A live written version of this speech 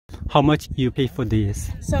How much you pay for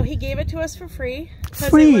this? So he gave it to us for free.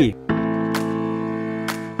 Free!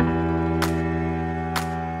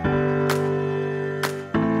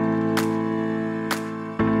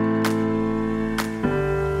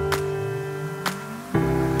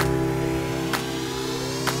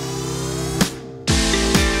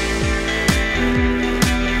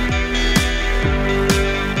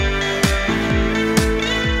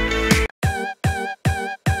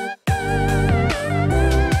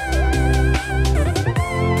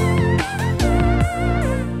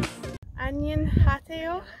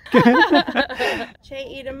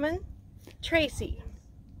 Tracy.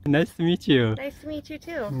 Nice to meet you. Nice to meet you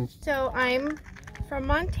too. So I'm from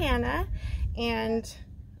Montana, and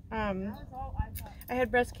I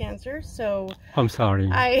had breast cancer, so I'm sorry.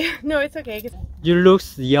 No, it's okay. You look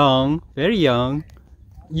young, very young.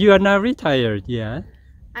 You are not retired yet.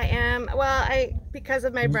 I am. Well, because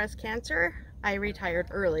of my breast cancer, I retired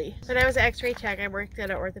early. But I was an X-ray tech. I worked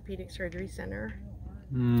at an orthopedic surgery center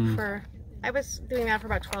I was doing that for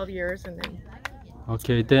about 12 years, and then.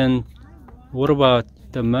 Okay, then what about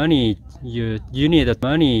the money? You need the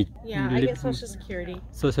money. Yeah, I get Social Security.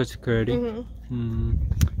 Social Security.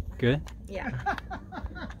 Good. Yeah,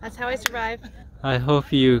 that's how I survived. I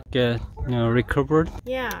hope you get recovered.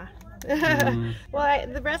 Yeah. Well,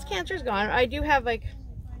 the breast cancer is gone. I do have like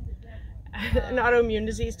an autoimmune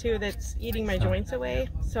disease too that's eating my joints away.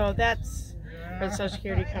 So that's where the Social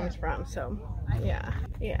Security comes from. So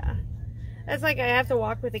yeah. It's like I have to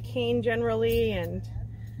walk with a cane generally, and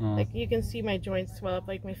like you can see my joints swell up,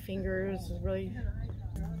 like my fingers is really,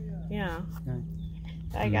 yeah.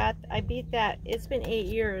 I beat that. It's been 8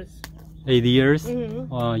 years. 8 years?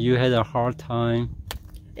 You had a hard time.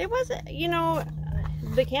 It wasn't,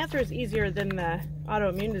 the cancer is easier than the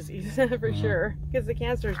autoimmune disease for sure, because the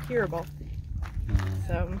cancer is curable.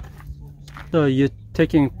 So you're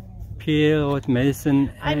taking pill or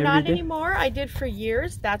medicine? I'm not anymore. I did for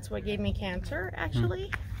years. That's what gave me cancer, actually.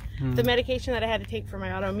 The medication that I had to take for my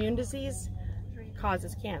autoimmune disease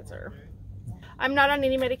causes cancer. I'm not on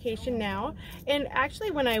any medication now. And actually,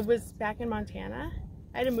 when I was back in Montana,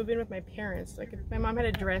 I had to move in with my parents. Like, my mom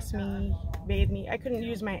had to dress me, bathe me.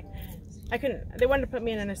 They wanted to put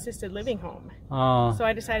me in an assisted living home. So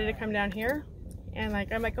I decided to come down here, and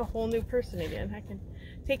I'm like a whole new person again. I can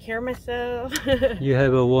take care of myself. You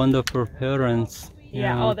have a wonderful parents.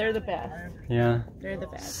 Yeah, oh, they're the best. Yeah. They're the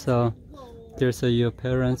best. So there's your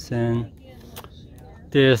parents, and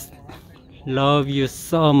they love you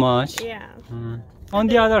so much. Yeah. On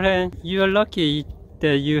the other hand, you are lucky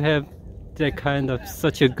that you have that kind of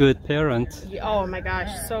such a good parent. Oh my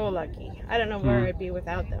gosh, so lucky. I don't know where I'd be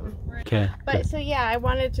without them. Okay. But so yeah, I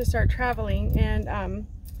wanted to start traveling, and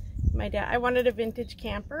I wanted a vintage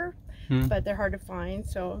camper, but they're hard to find.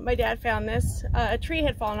 So my dad found this. A tree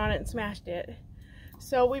had fallen on it and smashed it.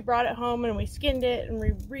 So we brought it home and we skinned it and we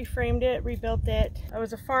reframed it, rebuilt it. I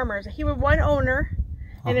was a farmer. He was one owner,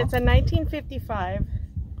 and it's a 1955.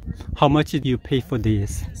 How much did you pay for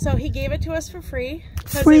this? So he gave it to us for free.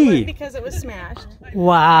 Because it was smashed.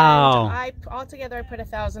 Wow. And altogether I put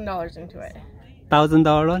 $1,000 into it.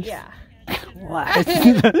 $1,000? Yeah. What?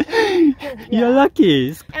 You're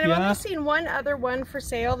lucky. And I've only seen one other one for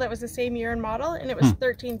sale that was the same year and model, and it was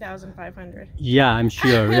 $13,500. Yeah, I'm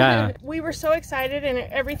sure. Yeah. We were so excited, and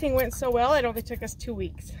everything went so well. It only took us 2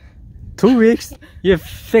 weeks. 2 weeks? You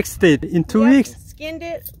fixed it in 2 weeks? Skinned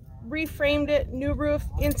it, reframed it, new roof,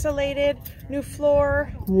 insulated, new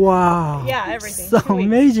floor. Wow. Yeah, everything. So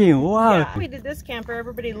amazing. Wow. Yeah. We did this camper.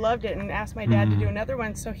 Everybody loved it and asked my dad to do another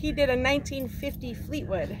one. So he did a 1950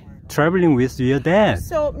 Fleetwood. Traveling with your dad?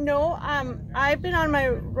 So no, I've been on my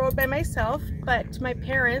road by myself, but my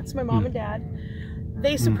parents, my mom and dad,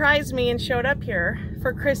 they surprised me and showed up here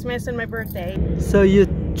for Christmas and my birthday. So you're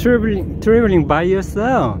traveling by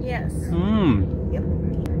yourself? Yes. Yep.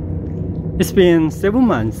 It's been 7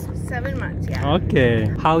 months. 7 months, yeah. Okay.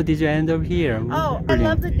 How did you end up here? Oh, I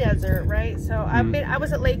love the desert, right? So I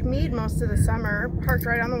was at Lake Mead most of the summer, parked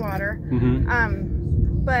right on the water.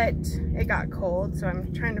 But it got cold, so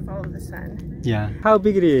I'm trying to follow the sun. Yeah. How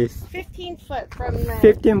big it is? 15 foot from the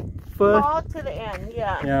 15 foot wall to the end,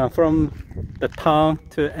 yeah. Yeah, from the tongue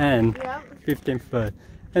to end. Yep. 15 foot.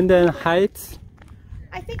 And then height?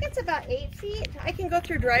 I think it's about 8 feet. I can go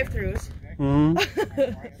through drive-throughs.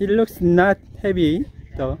 It looks not heavy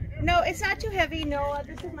though. No, it's not too heavy. No,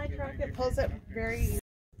 this is my truck. It pulls up very easy.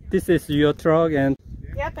 This is your truck, and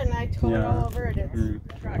yep, and I tow it all over it.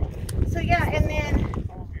 It's truck. So yeah, and then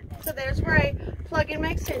so there's where I plug in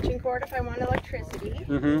my extension cord if I want electricity.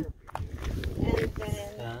 And then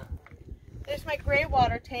there's my gray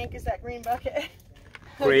water tank. Is that green bucket?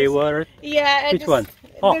 Gray water? Yeah. Which one?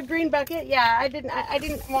 Oh. The green bucket? Yeah, I didn't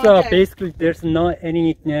want So to. basically there's no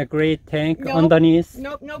any gray tank Nope. underneath?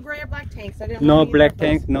 Nope, no gray or black tanks. I didn't No want either black of those.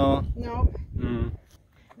 tank, no. Nope. Mm.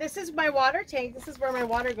 This is my water tank. This is where my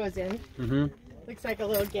water goes in. Mm-hmm. Looks like a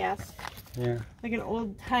little gas. Yeah. Like an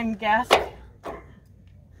old time gas.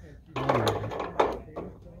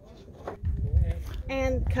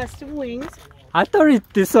 And custom wings. I thought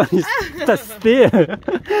this one is the steel.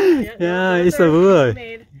 Yeah, it's a wood.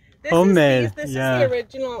 Homemade. Homemade, This yeah. is the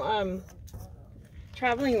original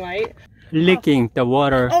traveling light. Leaking the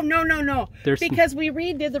water. Oh, no. There's- Because we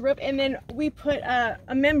redid the roof and then we put a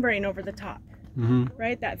membrane over the top. Mm-hmm.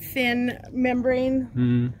 Right? That thin membrane.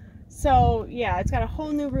 Mm-hmm. So, yeah, it's got a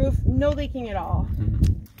whole new roof. No leaking at all.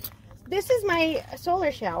 Mm-hmm. This is my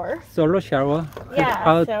solar shower. Solar shower? Yeah,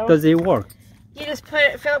 How so- does it work? You just fill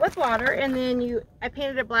it with water, and then I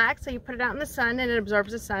painted it black, so you put it out in the sun, and it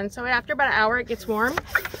absorbs the sun. So after about an hour, it gets warm,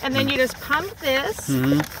 and then you just pump this.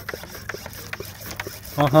 Mm-hmm.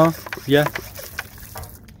 Uh-huh, yeah.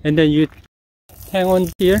 And then you hang on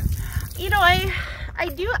here? You know, I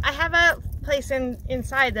have a place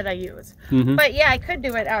inside that I use. Mm-hmm. But yeah, I could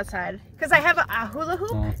do it outside, because I have a hula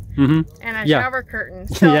hoop Mm-hmm. and a Yeah. shower curtain,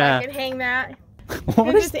 so Yeah. I could hang that.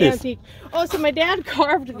 What This is is this? antique. Oh, so my dad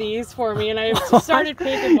carved these for me, and I started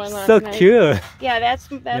painting one last So night. cute. Yeah, that's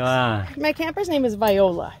Yeah. my camper's name is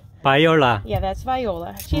Viola. Viola. Yeah, that's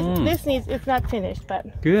Viola. It's not finished,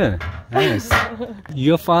 but Good. Nice.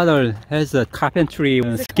 Your father has a carpentry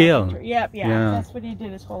skill. Yep, yeah, Yeah. that's what he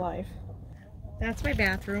did his whole life. That's my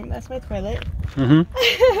bathroom. That's my toilet. Mm-hmm.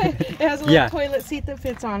 It has a little Yeah. toilet seat that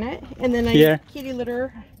fits on it, and then Here. kitty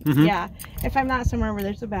litter. Mhm. Yeah, if I'm not somewhere where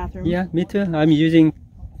there's a bathroom. Yeah, me too. I'm using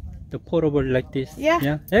the portable like this. Yeah.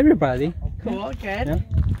 Yeah. Everybody. Cool. Good. Yeah.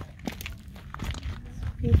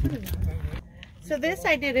 So this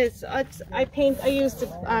I did is I used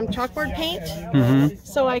chalkboard paint, Mm-hmm.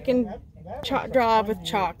 so I can draw with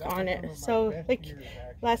chalk on it. So like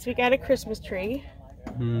last week I had a Christmas tree.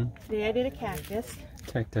 Mm-hmm. Today I did a cactus.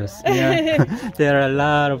 Cactus. Yeah. There are a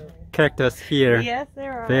lot of cactus here. Yes,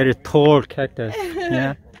 there are. Very tall cactus.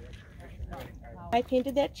 Yeah. I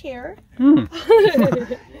painted that chair. Hmm.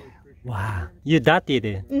 Wow. You did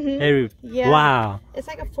it. Mhm. Yeah. Wow. It's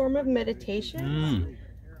like a form of meditation Mm.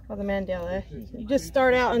 called the mandala. You just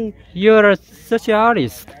start out and You're such an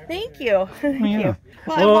artist. thank you. Thank Yeah. you.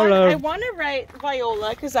 Well, Well, I want to write Viola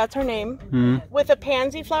because that's her name Mm. with a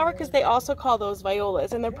pansy flower because they also call those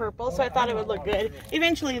violas and they're purple. So I thought it would look good.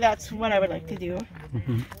 Eventually, that's what I would like to do.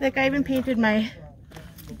 Mhm. Like I even painted my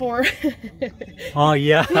board. Oh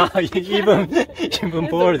yeah. even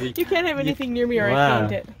bored. You can't have anything near me or I Wow.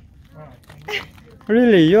 paint it.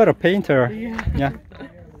 Really, you're a painter. Yeah. Yeah.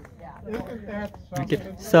 Okay.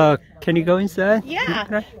 So can you go inside? Yeah.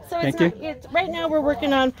 Right. So Thank it's not, it's right now we're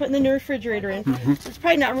working on putting the new refrigerator in. It's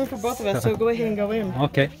probably not room for both of us, so go ahead and go in.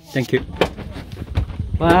 Okay. Thank you.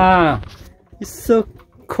 Wow. It's so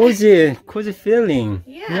cozy feeling.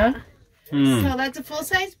 Yeah. Mm. So that's a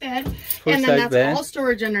full-size bed, and Full-size then that's bed. all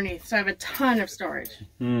storage underneath. So I have a ton of storage.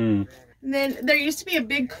 Mm. And then there used to be a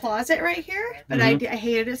big closet right here, but I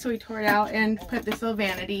hated it, so we tore it out and put this little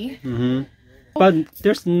vanity. Mm-hmm. But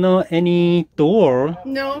there's no any door.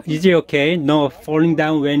 No, Is it okay? No falling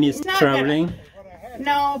down when it's Not traveling?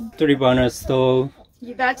 no, 3-burner stove.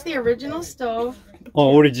 that's the original stove.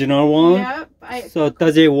 Oh, original one? Yep. So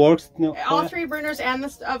does it work? No. All 3 burners and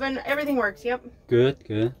the oven, everything works. Yep. Good,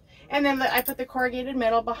 good. And then I put the corrugated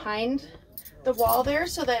metal behind the wall there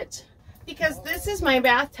so that, because this is my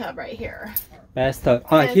bathtub right here. Bathtub.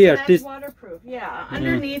 And Here, so that's this. waterproof. Yeah.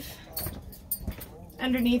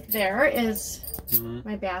 Underneath there is Mhm.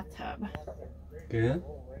 my bathtub. Good.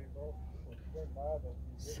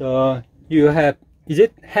 So you have, is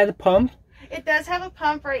it head pump? It does have a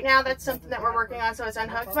pump right now. That's something that we're working on, so it's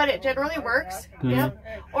unhooked, but it generally works. Mhm. Yep.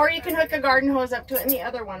 Or you can hook a garden hose up to it, and the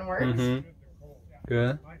other one works. Mm-hmm.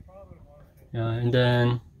 Good. Yeah, and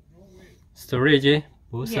then storage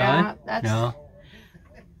both Yeah, sides. that's- Yeah.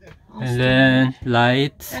 And then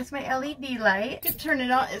light. That's my LED light. You can turn it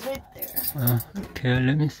on. It's right there. Okay,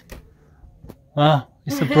 let me see. Wow,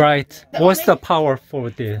 it's so bright. What's the power for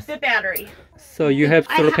this? The battery. So you have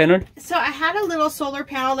solar panel? So I had a little solar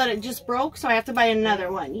panel that it just broke, so I have to buy another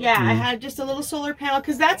one. Yeah, I Mm. had just a little solar panel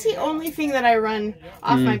because that's the only thing that I run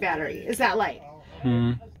off my battery is that light.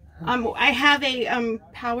 Mm. I have a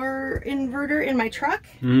power inverter in my truck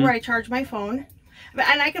Mm. where I charge my phone,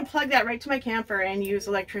 and I can plug that right to my camper and use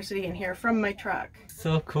electricity in here from my truck.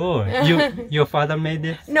 So cool. Your father made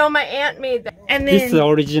it? No, my aunt made that, and then This is the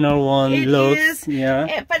original one. it looks. is,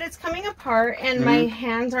 Yeah. but it's coming apart, and my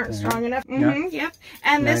hands aren't strong enough. Yeah. Yep.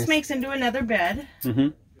 And this Nice. makes into another bed. Mm-hmm.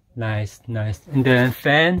 Nice, nice. And then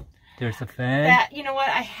fan. There's a fan. That, you know what,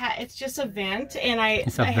 it's just a vent, and I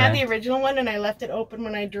had the original one and I left it open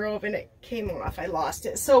when I drove and it came off. I lost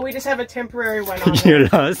it. So we just have a temporary one on there. You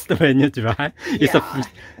lost when you drive? It's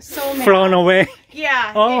so flown away.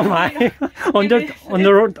 Yeah. Oh my. On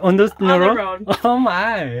the road. Oh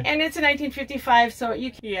my. And it's a 1955, so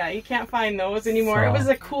you can't find those anymore. It was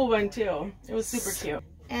a cool one too. It was super cute.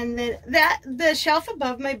 And then the shelf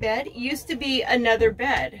above my bed used to be another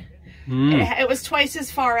bed. It was twice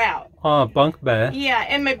as far out. Oh, bunk bed. Yeah,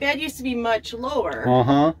 and my bed used to be much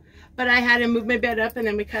lower. But I had to move my bed up, and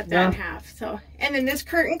then we cut that in half. So, and then this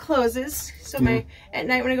curtain closes. So at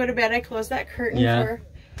night when I go to bed, I close that curtain for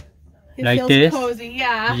it like feels this. Cozy.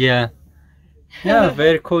 Yeah. Yeah. Yeah,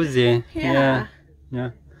 very cozy. Yeah. Yeah.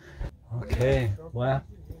 Okay. Wow.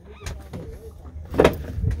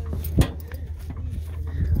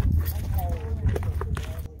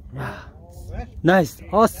 Nice,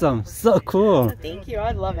 awesome, so cool. Thank you,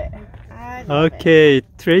 I love it. Okay,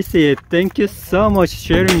 Tracy, thank you so much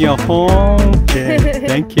sharing your home. Okay,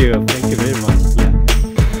 thank you very much. Yeah.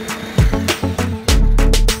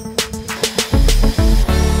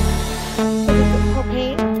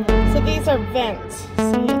 Propane. So these are vents.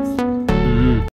 See,